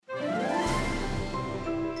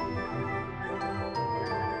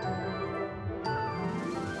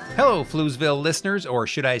Hello, Floozeville listeners, or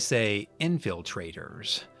should I say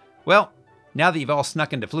infiltrators. Well, now that you've all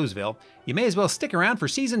snuck into Floozeville, you may as well stick around for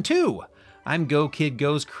Season 2. I'm Go Kid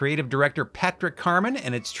Go's creative director Patrick Carman,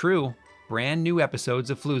 and it's true, brand new episodes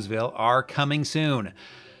of Floozeville are coming soon.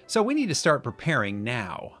 So we need to start preparing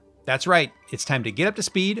now. That's right, it's time to get up to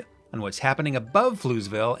speed on what's happening above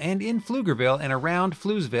Floozeville and in Pflugerville and around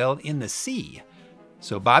Floozeville in the sea.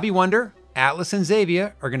 So Bobby Wonder, Atlas, and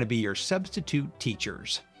Xavier are going to be your substitute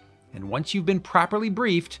teachers. And once you've been properly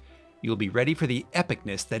briefed, you'll be ready for the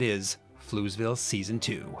epicness that is Floozeville Season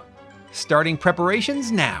 2. Starting preparations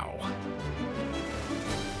now.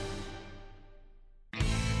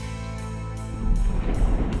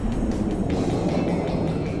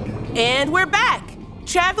 And we're back,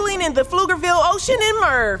 traveling in the Pflugerville Ocean in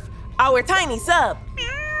Merv, our tiny sub,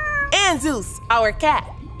 and Zeus, our cat.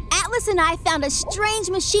 Atlas and I found a strange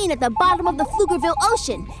machine at the bottom of the Pflugerville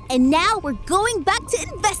Ocean, and now we're going back to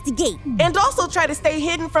investigate. And also try to stay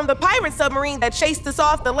hidden from the pirate submarine that chased us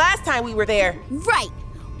off the last time we were there. Right.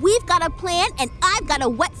 We've got a plan, and I've got a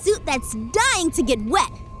wetsuit that's dying to get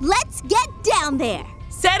wet. Let's get down there.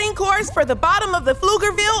 Setting course for the bottom of the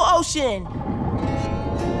Pflugerville Ocean.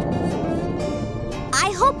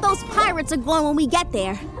 I hope those pirates are gone when we get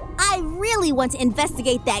there. I really want to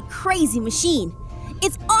investigate that crazy machine.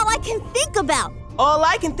 It's all I can think about. All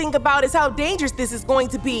I can think about is how dangerous this is going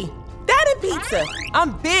to be. That and pizza.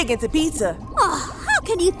 I'm big into pizza. Oh, how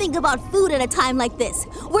can you think about food at a time like this?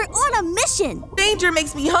 We're on a mission. Danger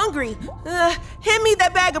makes me hungry. Hand me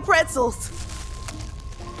that bag of pretzels.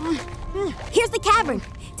 Here's the cavern.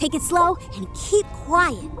 Take it slow and keep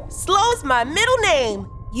quiet. Slow's my middle name.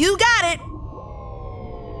 You got it.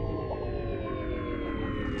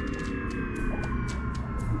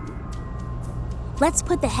 Let's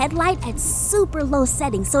put the headlight at super low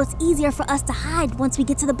setting so it's easier for us to hide once we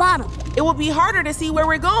get to the bottom. It will be harder to see where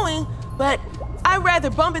we're going, but I'd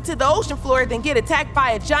rather bump into the ocean floor than get attacked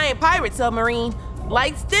by a giant pirate submarine.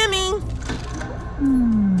 Lights dimming.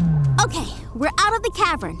 Okay, we're out of the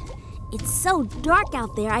cavern. It's so dark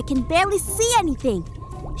out there I can barely see anything.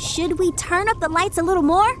 Should we turn up the lights a little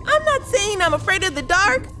more? I'm not saying I'm afraid of the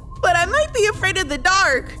dark, but I might be afraid of the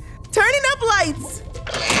dark. Turning up lights.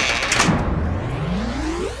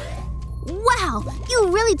 Wow, you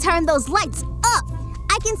really turned those lights up.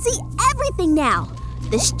 I can see everything now.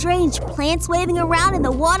 The strange plants waving around in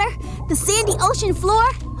the water, the sandy ocean floor.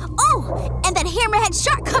 Oh, and that hammerhead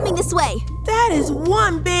shark coming this way. That is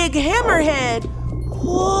one big hammerhead.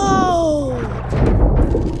 Whoa.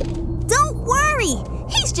 Don't worry,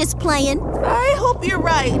 he's just playing. I hope you're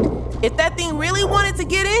right. If that thing really wanted to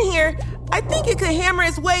get in here, I think it could hammer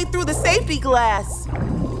its way through the safety glass.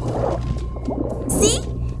 See?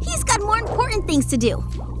 He's got more important things to do.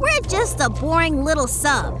 We're just a boring little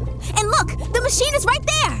sub. And look, the machine is right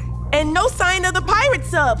there. And no sign of the pirate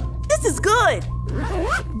sub. This is good.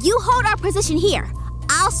 You hold our position here.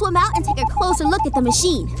 I'll swim out and take a closer look at the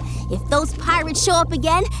machine. If those pirates show up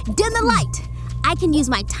again, dim the light. I can use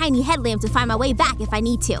my tiny headlamp to find my way back if I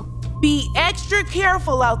need to. Be extra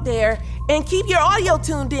careful out there and keep your audio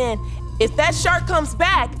tuned in. If that shark comes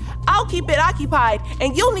back, I'll keep it occupied,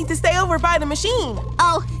 and you'll need to stay over by the machine.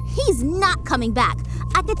 Oh, he's not coming back.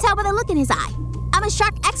 I could tell by the look in his eye. I'm a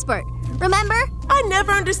shark expert, remember? I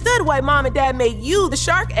never understood why Mom and Dad made you the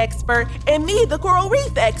shark expert and me the coral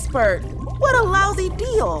reef expert. What a lousy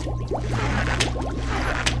deal.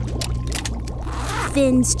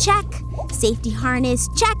 Fins check, safety harness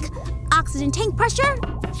check, oxygen tank pressure,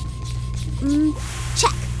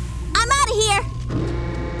 check. I'm out of here.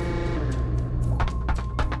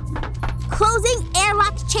 Closing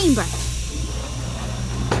airlock chamber.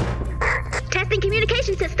 Testing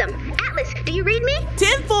communication system. Atlas, do you read me?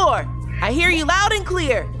 10-4. I hear you loud and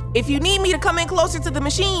clear. If you need me to come in closer to the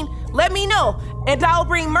machine, let me know, and I'll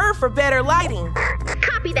bring Merv for better lighting.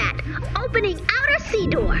 Copy that. Opening outer sea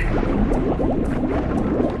door.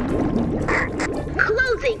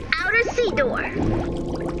 Closing outer sea door.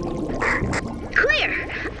 Clear.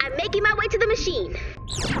 I'm making my way to the machine.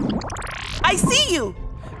 I see you.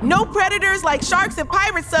 No predators like sharks and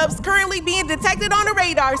pirate subs currently being detected on the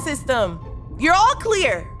radar system. You're all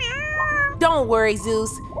clear. Don't worry,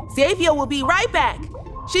 Zeus. Xavier will be right back.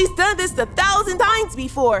 She's done this 1,000 times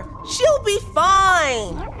before. She'll be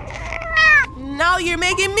fine. Now you're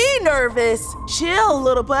making me nervous. Chill,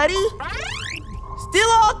 little buddy. Still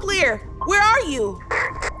all clear. Where are you?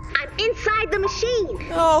 I'm inside the machine.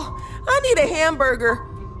 Oh, I need a hamburger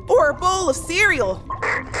or a bowl of cereal.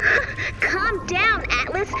 Calm down,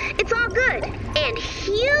 Atlas. It's all good. And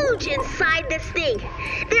huge inside this thing.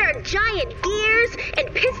 There are giant gears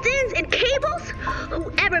and pistons and cables.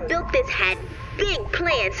 Whoever built this had big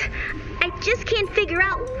plans. I just can't figure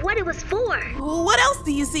out what it was for. What else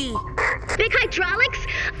do you see? Big hydraulics,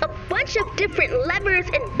 a bunch of different levers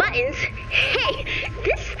and buttons. Hey,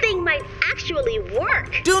 this thing might actually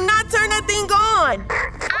work. Do not turn that thing on.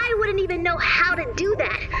 I wouldn't even know how to do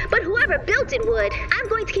that, but whoever built it would. I'm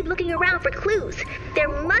going to keep looking around for clues. There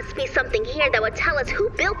must be something here that would tell us who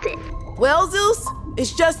built it. Well, Zeus,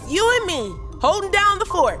 it's just you and me holding down the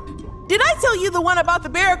fort. Did I tell you the one about the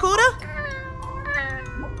barracuda?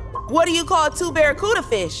 What do you call 2 barracuda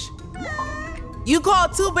fish? You call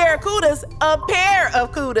 2 barracudas a pair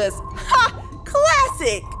of cudas. Ha!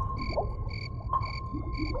 Classic!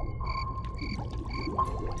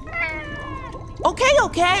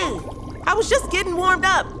 Okay. I was just getting warmed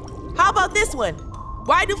up. How about this one?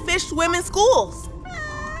 Why do fish swim in schools?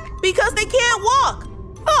 Because they can't walk.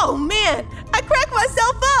 Oh man, I cracked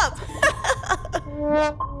myself up.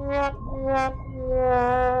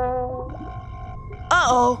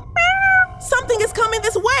 Uh-oh. Something is coming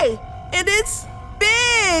this way, and it's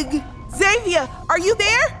big. Xavier, are you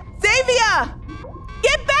there? Xavier!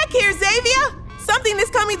 Get back here, Xavier! Something is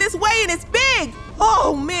coming this way, and it's big.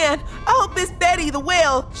 Oh man, I hope it's Betty the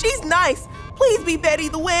whale. She's nice. Please be Betty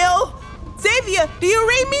the whale. Xavier, do you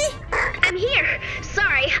read me? I'm here.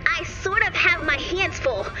 Sorry, I sort of have my hands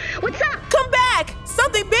full. What's up? Come back!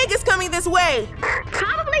 Something big is coming this way.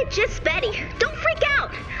 Probably just Betty. Don't freak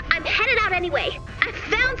out. I'm headed out anyway. I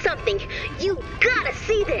found something. You gotta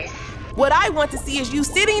see this. What I want to see is you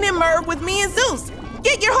sitting in Merv with me and Zeus.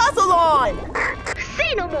 Get your hustle on.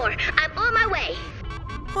 Say no more. I'm on my way.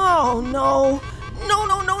 Oh no. No.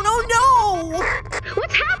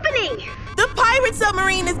 What's happening? The pirate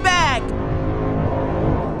submarine is back.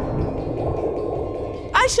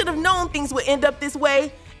 I should have known things would end up this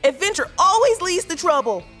way. Adventure always leads to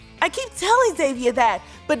trouble. I keep telling Xavier that,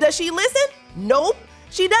 but does she listen? Nope,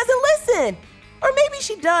 she doesn't listen. Or maybe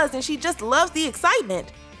she does and she just loves the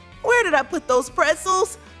excitement. Where did I put those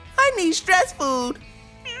pretzels? I need stress food.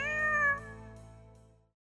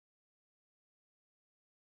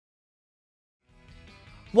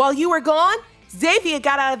 While you were gone, Xavier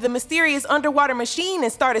got out of the mysterious underwater machine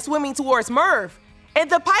and started swimming towards Merv. And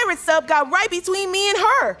the pirate sub got right between me and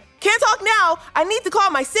her. Can't talk now. I need to call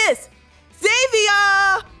my sis.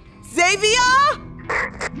 Xavier!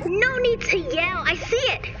 No need to yell. I see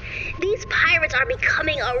it. These pirates are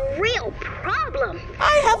becoming a real problem.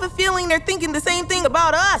 I have a feeling they're thinking the same thing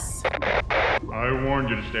about us. I warned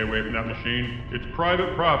you to stay away from that machine. It's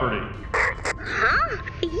private property. Huh?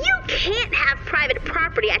 You can't have private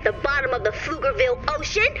property at the bottom of the Pflugerville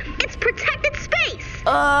Ocean. It's protected space.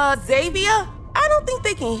 Xavier? I don't think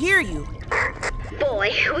they can hear you.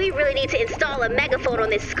 Boy, we really need to install a megaphone on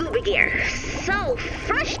this scuba gear. So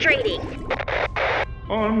frustrating.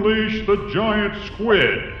 Unleash the giant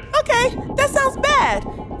squid. Okay, that sounds bad.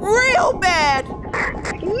 Real bad.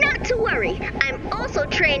 Not to worry. I'm also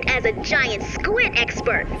trained as a giant squid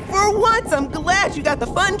expert. For once, I'm glad you got the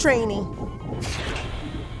fun training.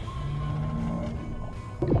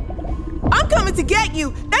 I'm coming to get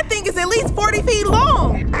you. That thing is at least 40 feet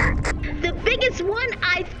long. The biggest one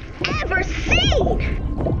I've ever seen.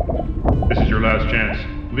 This is your last chance.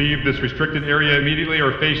 Leave this restricted area immediately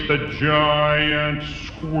or face the giant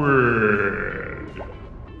squid.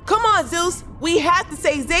 Come on, Zeus. We have to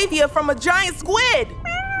save Xavier from a giant squid.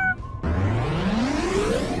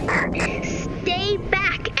 Stay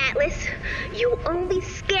back, Atlas. You'll only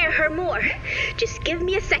scare her more. Just give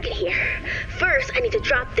me a second here. First, I need to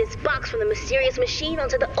drop this box from the mysterious machine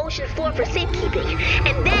onto the ocean floor for safekeeping.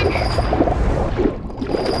 And then...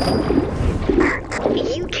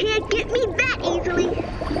 You can't get me that easily.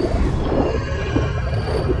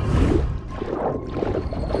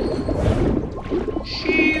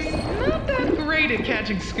 She's not that great at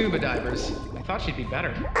catching scuba divers. I thought she'd be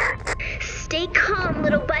better. Stay calm,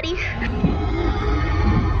 little buddy.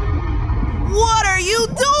 What are you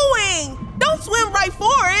doing? Don't swim right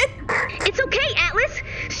for it. It's okay, Atlas.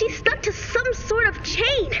 She's stuck to some sort of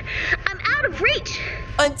chain. I'm out of reach.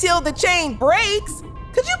 Until the chain breaks.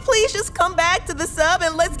 Could you please just come back to the sub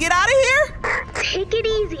and let's get out of here? Take it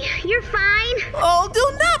easy. You're fine. Oh, do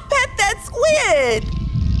not pet that squid.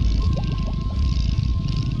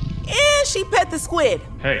 And she pet the squid.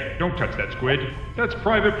 Hey, don't touch that squid. That's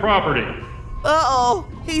private property. Uh-oh,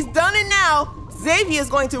 he's done it now. Xavier's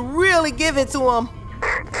going to really give it to him.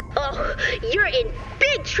 Oh, you're in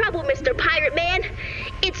big trouble, Mr. Pirate Man.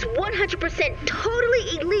 It's 100%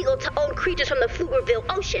 totally illegal to own creatures from the Pflugerville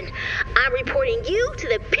Ocean. I'm reporting you to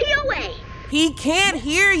the POA. He can't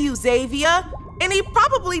hear you, Xavier. And he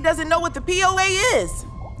probably doesn't know what the POA is.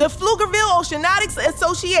 The Pflugerville Oceanautics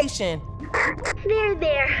Association.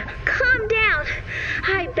 There. Calm down.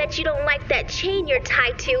 I bet you don't like that chain you're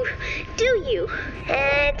tied to, do you?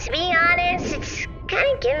 To be honest, it's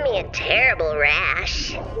kind of giving me a terrible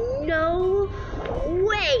rash. No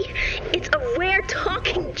way. It's a rare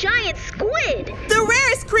talking giant squid. The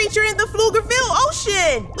rarest creature in the Pflugerville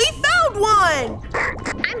Ocean. We found one.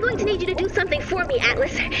 I'm going to need you to do something for me,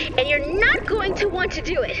 Atlas, and you're not going to want to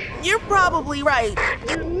do it. You're probably right.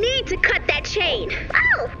 You need to cut that chain.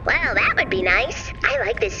 Oh, well, that would be nice. I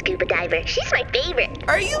like this scuba diver. She's my favorite.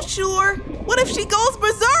 Are you sure? What if she goes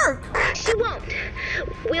berserk? She won't.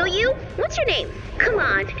 Will you? What's your name? Come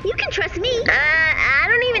on, you can trust me. I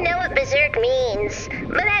don't even know what berserk means,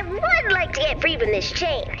 but I would like to get free from this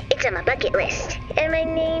chain. It's on my bucket list. And my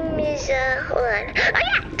name is, hold on. Oh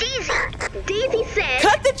yeah, Daisy. Daisy said...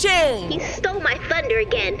 Cut the chain! He stole my thunder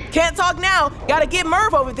again. Can't talk now. Gotta get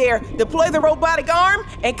Merv over there. Deploy the robotic arm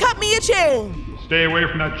and cut me a chain. Stay away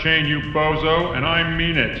from that chain, you bozo, and I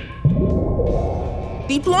mean it.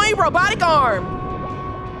 Deploying robotic arm.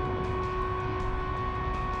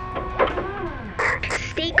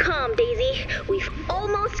 Stay calm, Daisy. We've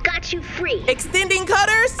almost got you free. Extending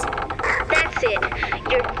cutters? That's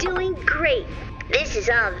it. You're doing great. This is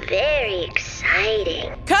all very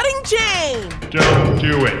exciting. Cutting chain! Don't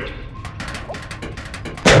do it.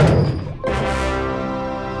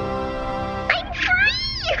 I'm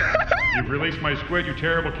free! You've released my squid, you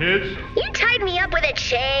terrible kids. You tied me up with a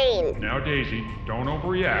chain. Now, Daisy, don't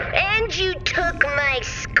overreact. And you took my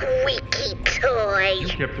squeaky toy. You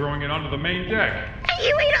kept throwing it onto the main deck. And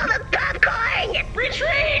you ate all the popcorn.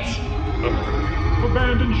 Retreat!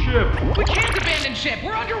 Abandon ship. We can't abandon ship.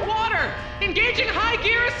 We're underwater. Engaging high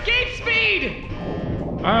gear escape speed.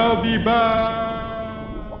 I'll be back.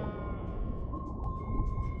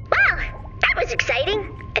 Wow, that was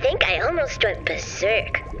exciting. I think I almost went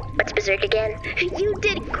berserk. What's berserk again? You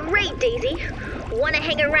did great, Daisy. Want to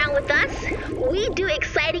hang around with us? We do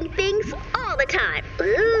exciting things all the time.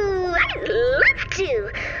 Ooh, I'd love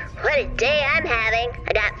to. What a day I'm having.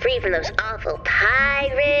 I got free from those awful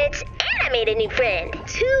pirates, and I made a new friend.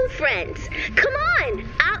 2 friends. Come on,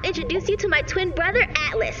 I'll introduce you to my twin brother,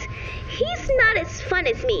 Atlas. He's not as fun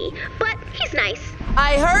as me, but he's nice.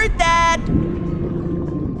 I heard that.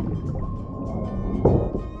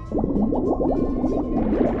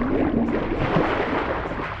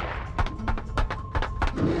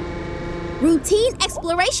 Routine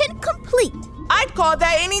exploration complete. I'd call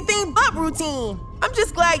that anything but routine. I'm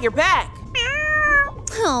just glad you're back.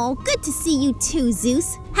 Oh, good to see you too,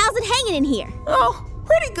 Zeus. How's it hanging in here? Oh,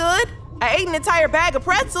 pretty good. I ate an entire bag of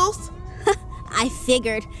pretzels. I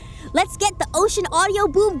figured. Let's get the ocean audio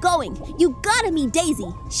boom going. You gotta meet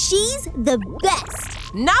Daisy. She's the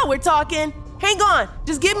best. Now we're talking. Hang on,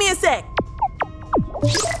 just give me a sec.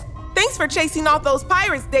 Thanks for chasing off those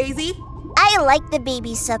pirates, Daisy. I like the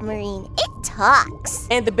baby submarine. It talks.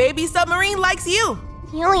 And the baby submarine likes you.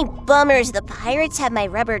 The only bummer is the pirates have my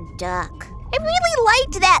rubber duck. I really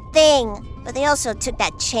liked that thing. But they also took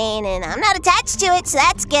that chain and I'm not attached to it, so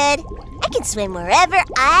that's good. I can swim wherever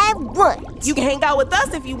I want. You can hang out with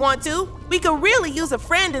us if you want to. We could really use a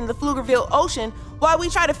friend in the Pflugerville Ocean while we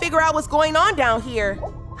try to figure out what's going on down here.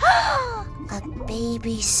 A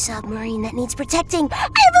baby submarine that needs protecting. I have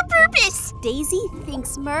a purpose. Daisy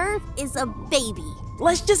thinks Merv is a baby.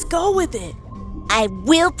 Let's just go with it. I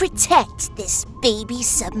will protect this baby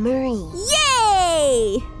submarine.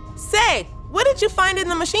 Yay! Say, what did you find in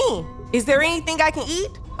the machine? Is there anything I can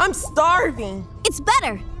eat? I'm starving. It's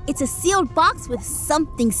better. It's a sealed box with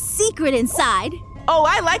something secret inside. Oh,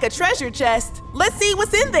 I like a treasure chest. Let's see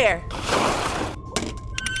what's in there.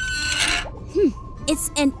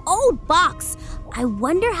 It's an old box. I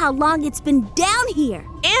wonder how long it's been down here.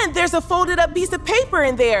 And there's a folded up piece of paper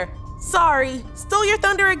in there. Sorry, stole your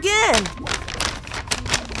thunder again.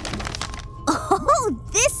 Oh,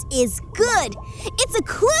 this is good. It's a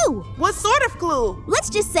clue. What sort of clue? Let's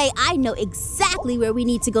just say I know exactly where we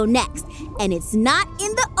need to go next, and it's not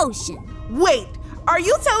in the ocean. Wait, are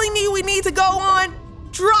you telling me we need to go on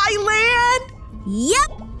dry land?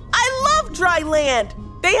 Yep. I love dry land.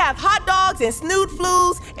 They have hot dogs and snoot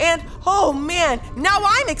flues, and oh man, now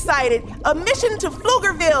I'm excited. A mission to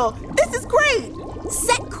Pflugerville. This is great.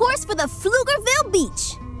 Set course for the Pflugerville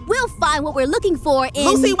Beach. We'll find what we're looking for in...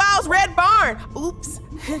 Lucy Wow's Red Barn. Oops,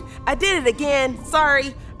 I did it again.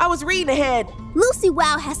 Sorry, I was reading ahead. Lucy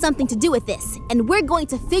Wow has something to do with this, and we're going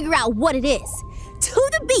to figure out what it is. To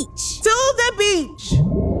the beach. To the beach.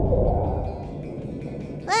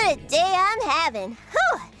 What a day I'm having.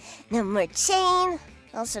 Whew. No more chain.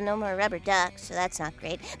 Also, no more rubber duck, so that's not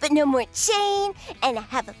great. But no more chain, and I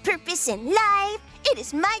have a purpose in life. It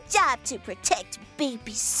is my job to protect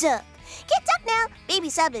baby Sub. Get duck now. Baby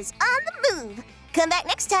Sub is on the move. Come back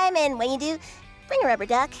next time, and when you do, bring a rubber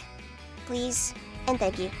duck. Please, and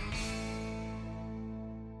thank you.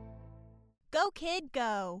 Go, kid,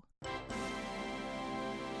 go.